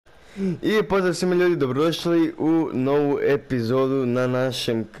I pozdrav svima ljudi, dobrodošli u novu epizodu na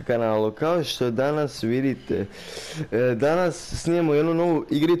našem kanalu. Kao što danas vidite, danas snimamo jednu novu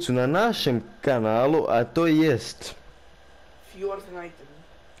igricu na našem kanalu, a to jest Fortnite.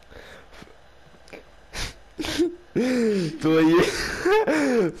 to je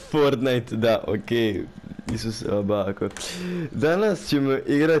Fortnite, da, okej. Isus, bako. Danas ćemo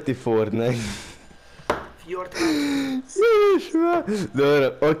igrati Fortnite.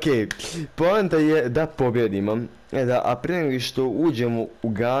 Dobro, okej. Poanta je da pobjedimo. A prije nego što uđemo u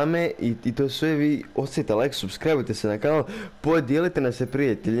game i to sve, vi ostavite like, subscribe se na kanal, podijelite nas sa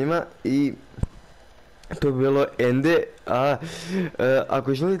prijateljima i to bi bilo ende. A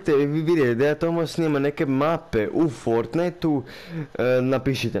ako želite vi vidjeti da ja tamo snimam neke mape u Fortniteu,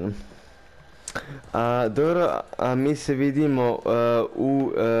 napišite nam. Dobro, a mi se vidimo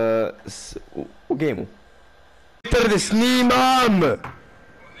u gameu. Trde snimam!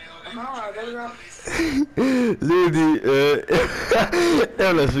 Ljudi,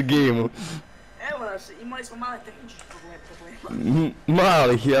 evo nas u gameu. Evo nas, imali smo male tehničke problema.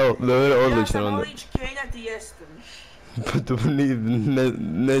 Malih, jel? Dobro, odlično onda. Ja sam malo ići kenjati i jestem. Pa to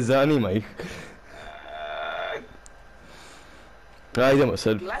ne zanima ih. Idemo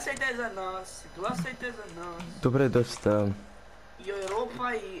sad. Glasajte za nas, glasajte za nas. Dobro je dosta. I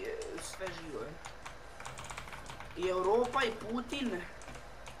Europa i sve živo je. I Europa i Putin.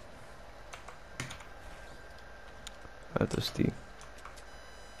 Eto si ti.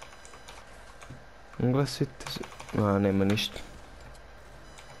 Glasajte za... nema ništa.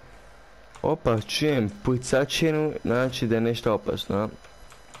 Opa, čujem pucačinu, znači da je nešto opasno, a?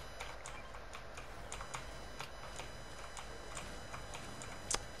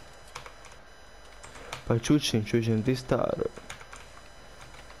 Pa čučim ti staro.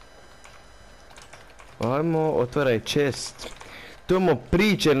 Ajmo, otvaraj chest. Tomo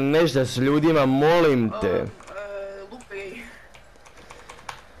pričaj nešto s ljudima, molim te. Lupi.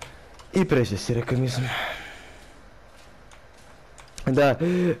 I preće si rekao, mislim. Da,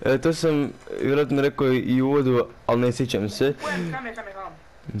 to sam vjerojatno rekao i u uvodu, ali ne sjećam se.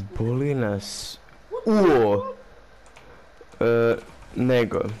 Boli nas. Uo.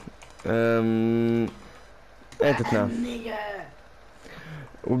 Nego. Etetna.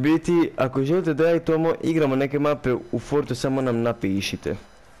 U biti, ako želite da ja i Tomo igramo neke mape u Fortu, samo nam napišite.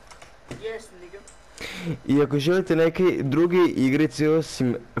 I ako želite neke druge igrice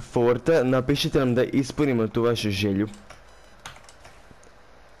osim Forta, napišite nam da ispunimo tu vašu želju.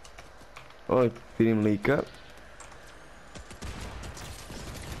 Oj, vidim lika.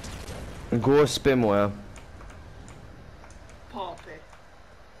 Gospe moja. Pape.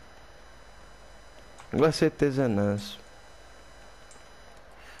 Glasajte za nas.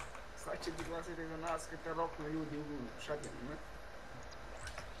 Sad će ti glasajte za nas kad te roknu ljudi u šatnjenu, ne?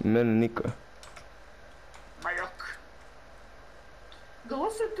 Mene niko. Majok.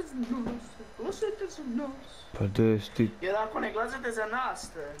 Glasajte za nas, glasajte za nas. Pa des ti... Jer ako ne glasate za nas,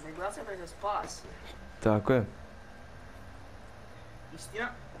 ne glasate za spas. Tako je. Istina,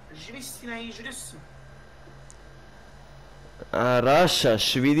 živi istina i žris. A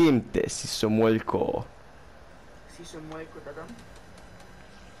Rašaš, vidim te, Siso Moljko. Siso Moljko, da.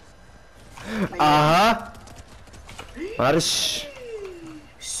 Aha! Marš!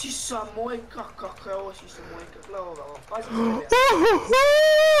 Sisa Mojka, kako je ovo Sisa Mojka, gledaj ovo, pazi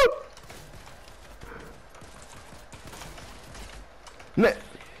Ne!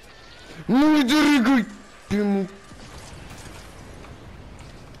 Moj dragoj!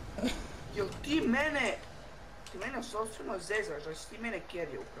 Jel ti mene sobstveno zezaš, da si ti mene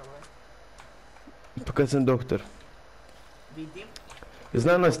kerje upravo? Pa kad sam doktor. Vidim.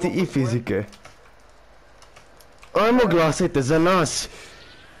 Znanosti i fizike. Ajmo, glasajte za nas!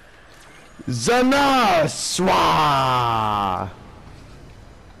 Za nas! Sva!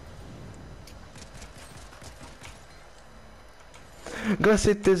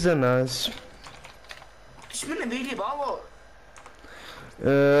 Glasajte za nas. Ti si mene vidljiv, alo?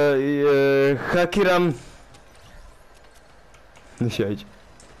 Hakiram. Nišajć.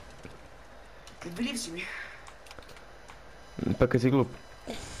 Vidljiv si mi. Pa kad si glup.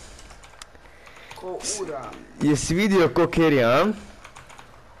 Ko ura. Jesi vidio ko kerja, a?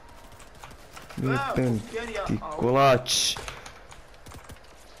 Jebem ti kolač.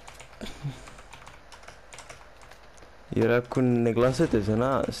 Jer ako ne glasate za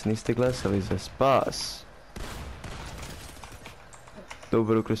nas, niste glasali za spas.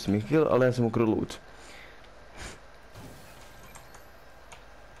 Dobro, ukrao sam ih kill, ali ja sam ukrao loot.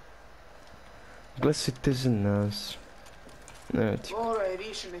 Glasajte za nas. Ne ti. Dobro je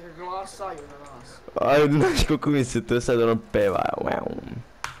više neka glasaju na nas. Ajde, znaš koliko mi se to sad ono peva.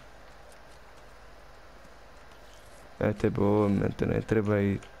 Tebe ovo, meni to ne treba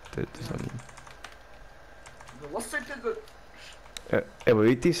i to je to samo. Glasajte za... Evo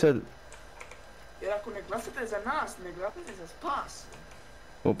i ti sad. Jer ako ne glasate za nas, ne glasate za spas.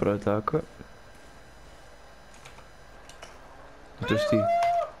 Upravo tako. To si ti.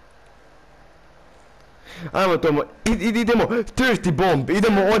 Ajmo Tomo, idemo, thirsty bomb,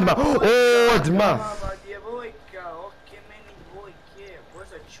 idemo odmah, odmah! Mama, djevojka, okej, meni dvojke,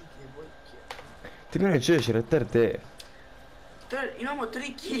 možda ću djevojke. Ti mene čuješ, retarte. Imamo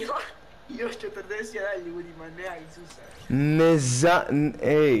 3 kila i još 41 ljudima, ne Isusa.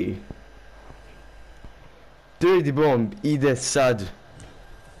 Ej. Thirsty bomb, ide sad.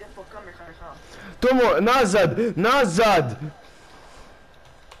 Ide po Kamehameha. Tomo, nazad, nazad!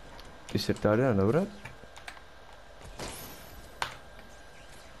 Ti si retardiran, dobro?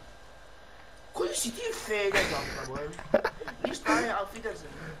 Koji si ti fega zapravo, ništa je, auf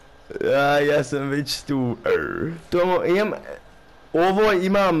Wiedersehen. Ja sam već tu. Tomo,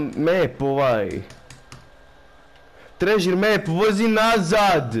 imam map ovaj. Treasure map, vozi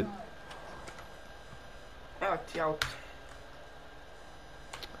nazad! Evo ti auto.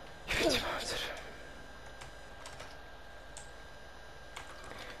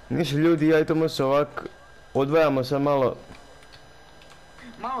 Niš ljudi, ja i Tomo se ovak odvajamo sad malo.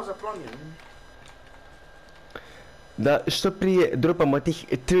 Malo za promjenu. Da što prije dropamo tih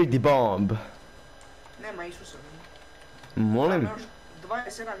 3D bomb. Nema Isusa. Molim?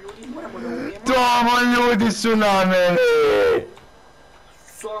 27 ljudi moramo da ubijemo. Tomo, ljudi su na mene!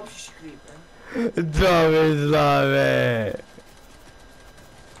 Sam si škripe. Tome zlave!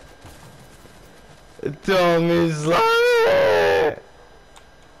 Tome zlave!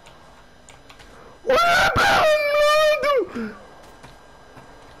 Ujebam mladu!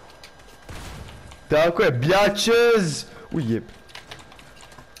 Tako je, bjačez! Ujeb.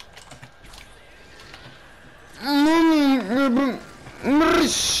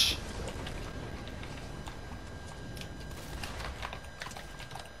 Mrš!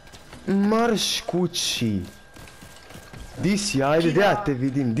 Marš kući. Di si, ajde, da ja te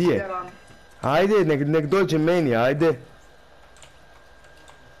vidim, di je? Ajde, nek dođe meni, ajde.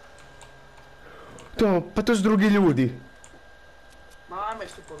 Pa to su drugi ljudi. Mame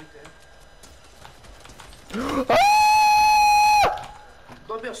stupovite.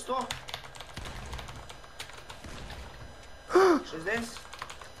 Dobio 100. 60.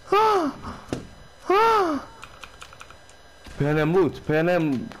 Pa ja nemam loot, pa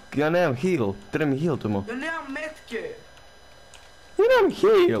ja nemam heal. Treba mi heal, Tomo. Ja nemam metke. Ja nemam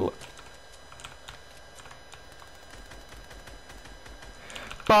heal.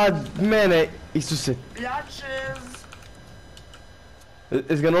 Pa mene, Isuse. Pljačez.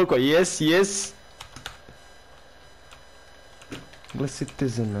 Jes ga nolko, jes. Glasajte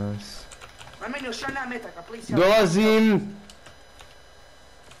za nas. Na meni još nema metaka, please. Dolazim!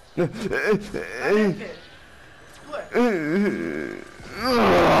 Metke. Tu je.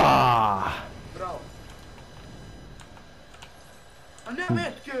 Bravo. A ne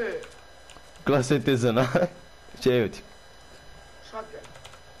metke. Glasajte za nas. Čeju ti. Shotgun.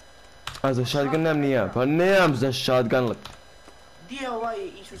 A za shotgun nemam ni ja, pa nemam za shotgun. Di je ovaj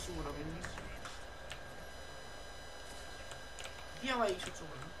Isus umro? Di je ovaj Isus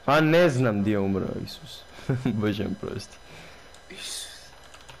umro? A ne znam gdje je umro Isus. Bože mi prosti. Isus.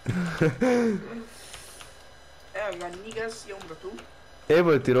 Evo ga, Nigas je umro tu.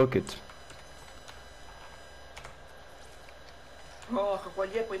 Evo ti roket. Kako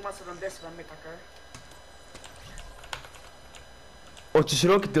lijepo, ima 70 metaka. Hoćeš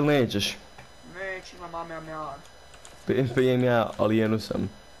roket ili nećeš? Neću, imam AMA. Pa jem ja, ali jednu sam.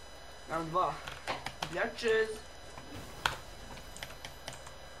 Imam 2. Pljačez.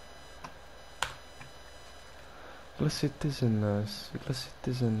 Glasajte za nas,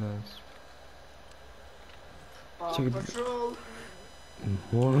 glasajte za nas. Paw Patrol.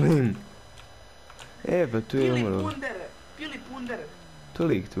 Molim. Pa tu je umro. Pili punder.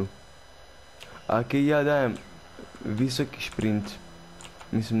 Tolik tu. Aki ja dajem visoki šprint.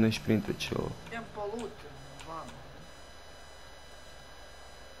 Mislim ne šprint već ovo. Idem po loot.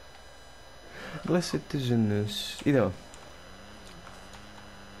 Glasajte za nas. Idemo.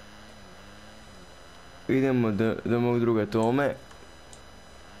 Idemo do mog druga Tome.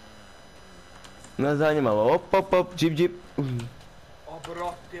 Na zadnje malo, op, džip. O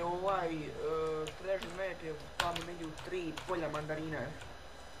brate, ovaj treasure map je tamo negdje u 3 polja mandarina.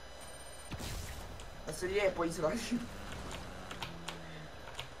 Da se lijepo izrazi.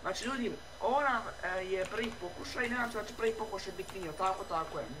 Znači ljudi, ovo nam je prvi pokušaj i nadam se da će prvi pokušaj biti finio,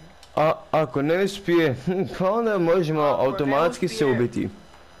 tako je. A ako ne uspije, pa onda možemo automatski se ubiti.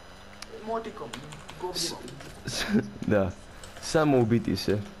 Motikom. Govnjivom. Da. Samo ubiti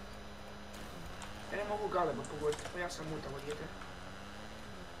se. Ja ne mogu galeba pogoditi, pa ja sam mutavo dijete.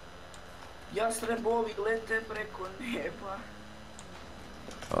 Jastrebovi lete preko neba.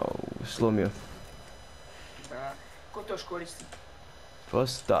 Au, slomio. Da, ko to još koristi? Pa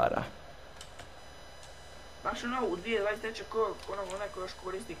stara. Znaš ono u 2023. onaj ko još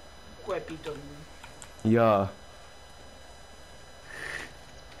koristi, ko je pitao? Ja.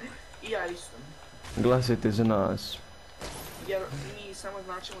 I ja isto. Glasajte za nas. Jer mi samo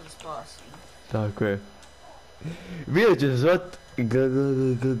značimo za spas. Tako je. Video će se zvat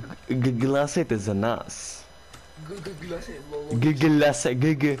Glasajte za nas. Glasaj,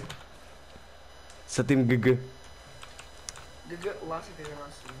 GG. Sa tim GG. Glasajte za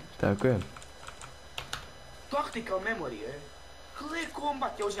nas. Tako je. Tactical memory, Gle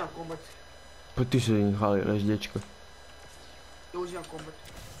kombat, ja uzimam kombat. Pa ti se inhaliraš, dječko. Ja uzimam kombat.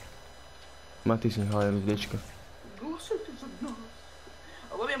 Ma ti se inhaliraš, dječko. Glasajte za nas.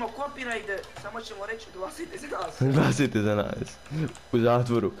 Ali ovijemo copyright, samo ćemo reći glasajte za nas. Glasajte za nas. U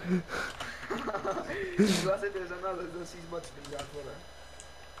zatvoru. Glasajte za nas da se izbacite iz zatvora.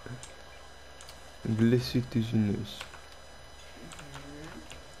 Glasajte za nas.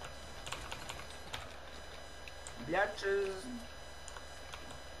 Bljačez.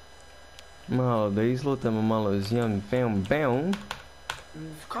 Malo da izlutamo, malo zjam, bam.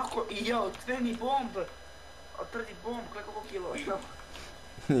 Kako? Jao, tveni bomb. A trdi bomb, koliko kilo imam.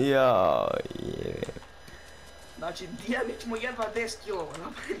 Jao, je. Znači, mi ćemo jedva 10 kilova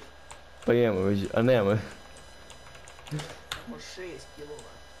napraviti. Pa imamo već, a nema. Imamo 6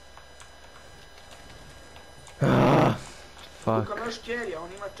 kilova. Fuck. Luka naš carry, a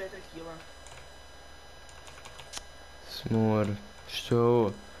on ima 4 kila. Smor. Što je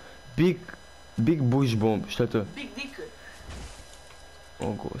ovo? Big bush bomb, šta je to? Big dick.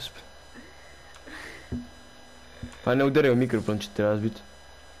 O gospe. Pa ne udaraj u mikrofon, će te razbit.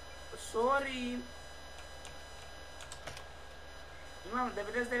 Sorry. Imam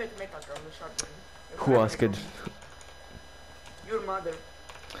 99 metaka za shotgun. Who asked? Your mother.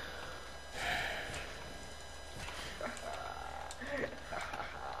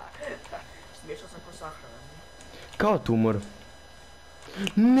 Smiješao sam ko sahran. Kao tumor.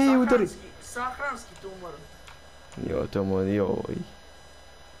 Ne udari. Sahranski tumor. Jo, to moj, joj.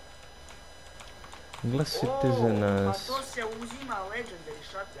 Glasajte za nas. Pa to se uzima legendary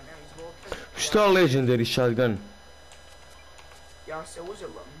shotgun, evo izvolite. Šta legendary shotgun? Ja se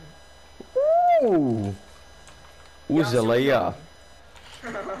uzela. Uzela i ja.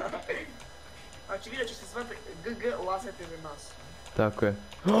 Znači video će se zvati GG glasajte za nas. Tako je.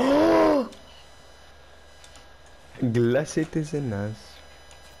 Glasajte za nas.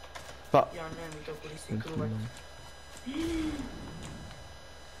 Pa. Ja nemam to koristim kruvac.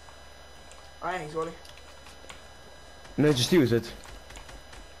 Ajde, izvoli. Nećeš ti uzet.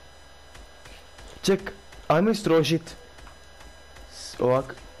 Ček, ajmo istrošit.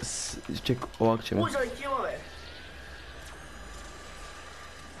 Ovak, ček, ovak ćemo. Uzeli kilove.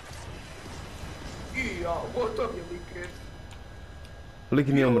 I ja, gotov je like. Lik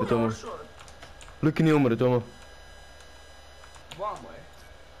nije umre, Tomo. Lik nije umre, Tomo. Vamo je.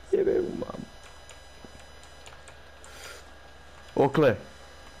 Jebe u mamu. Okle.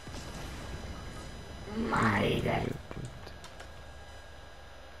 Majde.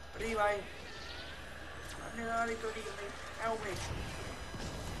 Privaj. Ne radi to digli. Evo meč.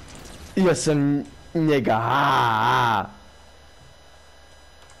 Ja sam njega,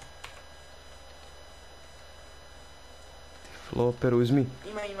 Floper, uzmi.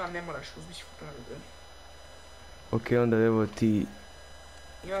 Imam, ne moraš, uzmi si fotografu. Okej, onda evo ti.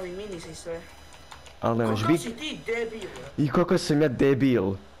 Imam i minise i sve. Ali nemaš Kako big. si ti debil? I kako sam ja debil.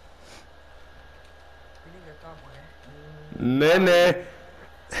 Vidim ga tamo, Ne.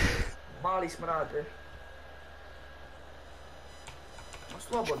 Mali smrade. Ma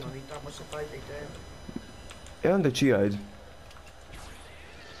slobodno vi tamo se fajtajte. E onda čija, ajde.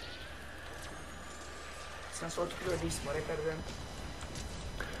 Sam se otkrio di smo, reperden.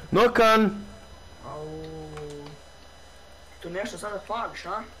 Nokan! Au. Tu nešto sada fagš,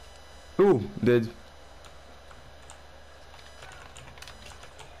 a? Dead.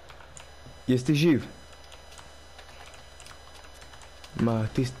 Jesi ti živ? Ma,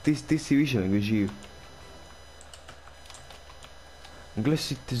 ti si više nego živ.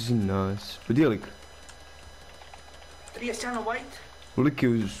 Glasajte za nas. Pa gdje je lik? 31 white. Lik je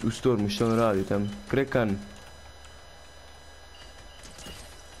u stormu, što on radi tam? Krekan.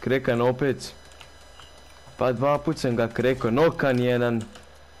 Krekan opet. Pa 2 put sam ga krekao, nokan jedan.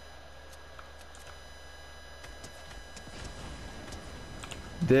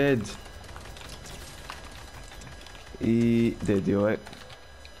 Dead. I gdje je ovaj?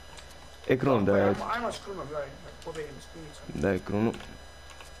 Krunu daj. Ajmo s krunom, daj, da pobjedim s krunicom. Daj krunu.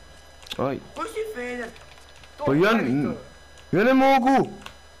 Aj. Pusti Feder! Pa ja ne mogu!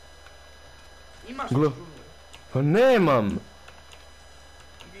 Imaš Gle. krunu. Pa nemam!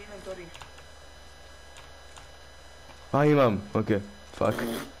 Gdje inventori? A imam, okej, fuck.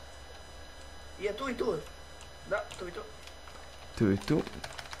 Je tu i tu. Da, tu i tu. Tu i tu.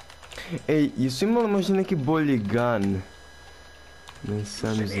 Ej, jesu imali možda neki bolji gun? Ne,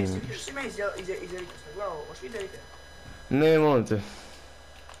 sam znam. Vidiš si me iz Erika, sam gledao, hoš vidite? Ne, molim te.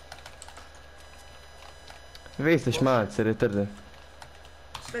 Vi ste šmace, retarde.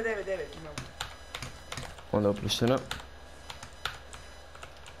 Sve 9-9 imam. Onda oprošteno.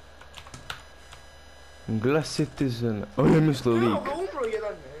 Glasajte za nas. O, je mislio lik. Evo ga umro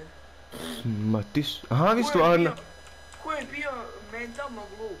jedan, Ma ti su... Aha, vi ste Arna. Ko je bio mentalno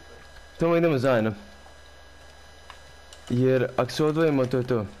glup? Tamo idemo zajedno. Jer ako se odvojimo, to je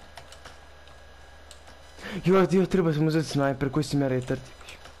to. Joj, treba sam uzeti snajper, koji si me retard.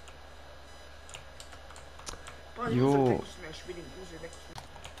 Pa Jo. uzet neku smeš, vidim, uzet neku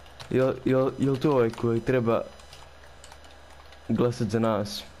smeš. Jel to ovaj koji treba glasat za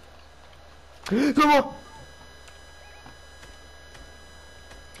nas? Trovo!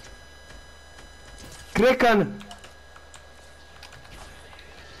 Krekan!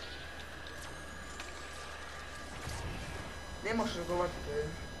 Ne možeš govoriti.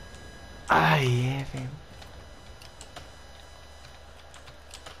 Aj, jebim.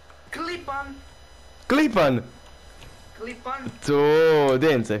 Klipan! Klipan! Klipan! To,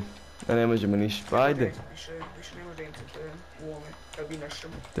 dence. A ne možemo niš, pa ajde. Više ne može dence, to je u ovome,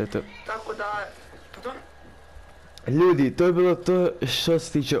 kabinašem. To je to. Tako da, to? Ljudi, to je bilo to što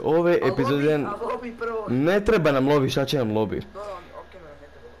se tiče ove epizode. A lobi prvo. Ne treba nam lobi, šta će nam lobi? Ok, ne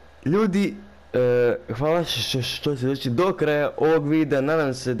treba lobi. Ljudi, hvala što ste došli do kraja ovog videa,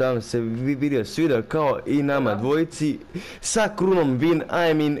 nadam se da vam se video svidio kao i nama dvojici sa krunom win,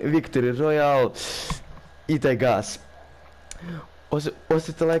 I mean victory royale i taj gas.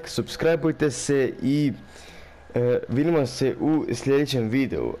 Ostavite like, subscribeujte se i vidimo se u sljedećem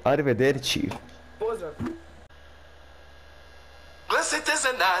videu. Arrivederci. Pozdrav. Glasajte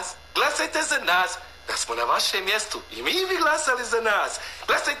za nas, da smo na vašem mjestu i mi bi glasali za nas.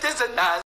 Glasajte za nas.